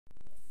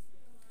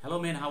Hello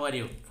man, how are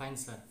you? Fine,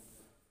 sir.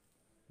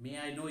 May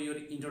I know your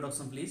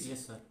introduction please?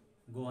 Yes, sir.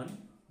 Go on.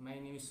 My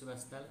name is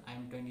Subash Dahal. I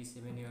am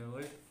 27 years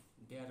old.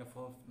 There are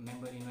 4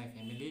 members in my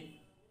family.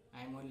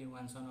 I am only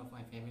one son of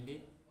my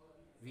family.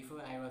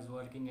 Before I was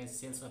working as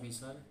sales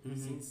officer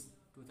since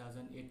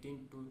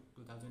 2018 to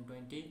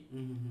 2020.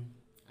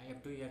 I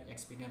have 2 years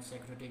experience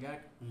security guard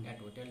at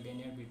Hotel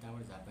Daniel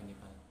Birtamar Japa,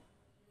 Nepal.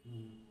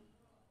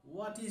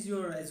 What is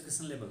your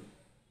education level?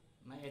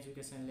 My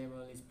education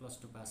level is plus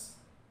 2 pass.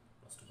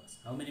 Plus to pass.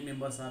 How many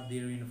members are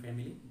there in your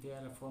family? There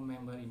are 4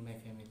 members in my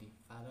family.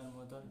 Father,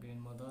 mother,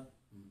 grandmother.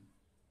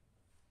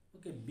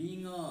 Okay,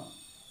 being a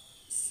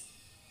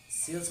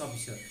sales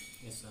officer,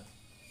 Yes, sir.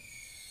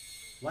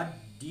 what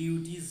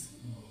duties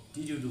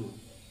did you do?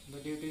 The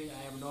duty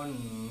I have done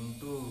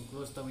to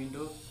close the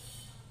window,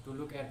 to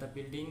look at the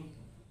building,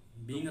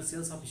 Being a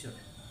sales officer,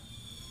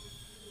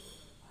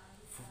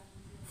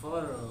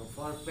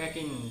 for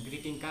packing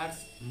greeting cards,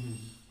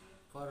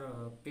 for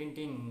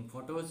painting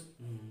photos,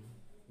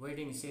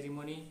 wedding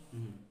ceremony,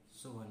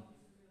 so on.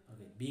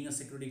 okay, being a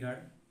security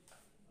guard,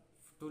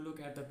 To look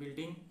at the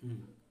building,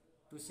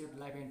 to save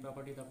life and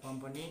property of the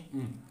company,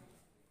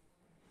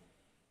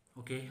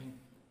 okay, and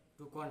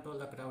to control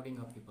the crowding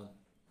of people.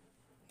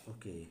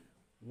 okay.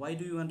 Why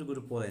do you want to go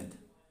to Poland?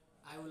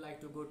 I would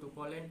like to go to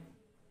Poland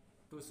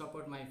to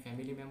support my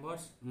family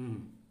members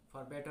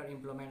for better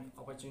employment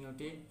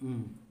opportunity.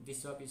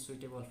 This job is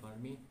suitable for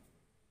me.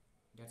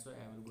 That's why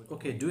I will go to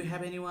Okay, do you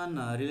have anyone,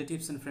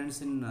 relatives and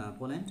friends in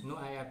Poland? No,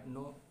 I have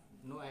no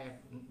I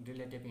have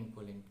relative in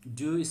Poland.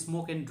 Do you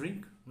smoke and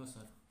drink? No,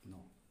 sir. No.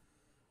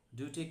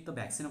 Do you take the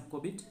vaccine of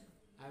COVID?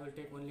 I will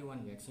take only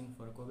one vaccine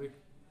for COVID.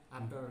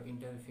 After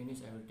interview finish,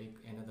 I will take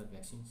another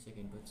vaccine,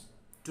 second dose.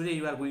 Today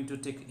you are going to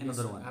take Yes,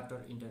 another sir. one. After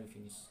interview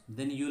finish.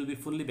 Then you will be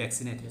fully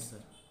vaccinated. Yes, sir.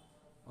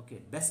 Okay,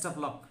 best of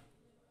luck.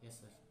 Yes,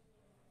 sir.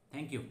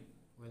 Thank you.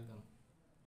 Welcome.